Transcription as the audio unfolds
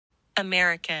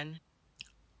American.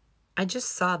 I just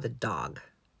saw the dog.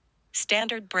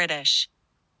 Standard British.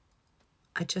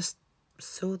 I just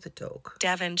saw the dog.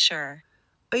 Devonshire.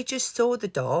 I just saw the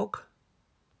dog.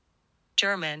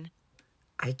 German.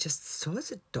 I just saw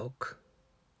the dog.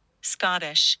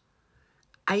 Scottish.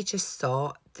 I just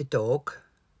saw the dog.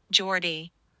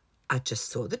 Geordie. I just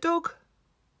saw the dog.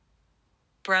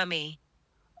 Brummie.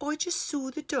 I just saw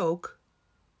the dog.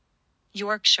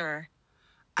 Yorkshire.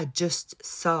 I just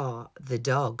saw the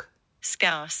dog.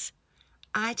 Scouse.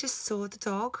 I just saw the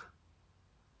dog.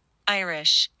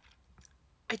 Irish.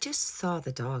 I just saw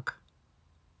the dog.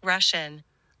 Russian.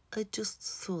 I just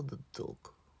saw the dog.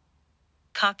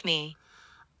 Cockney.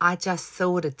 I just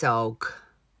saw the dog.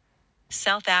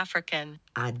 South African.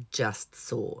 I just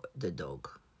saw the dog.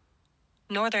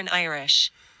 Northern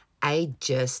Irish. I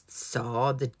just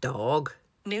saw the dog.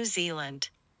 New Zealand.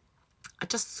 I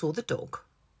just saw the dog.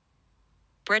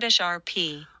 British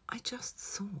RP. I just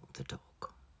saw the dog.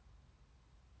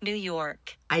 New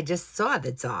York. I just saw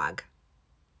the dog.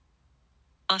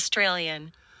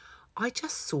 Australian. I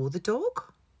just saw the dog.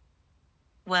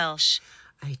 Welsh.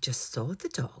 I just saw the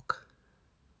dog.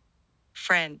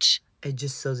 French. I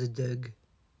just saw the dog.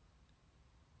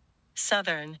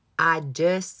 Southern. I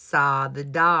just saw the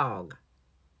dog.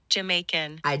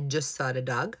 Jamaican. I just saw the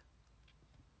dog.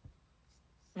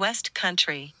 West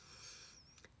Country.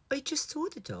 I just saw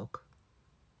the dog.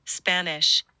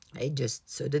 Spanish. I just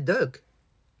saw the dog.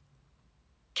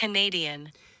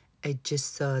 Canadian. I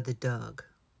just saw the dog.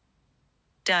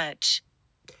 Dutch.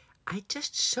 I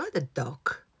just saw the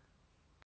dog.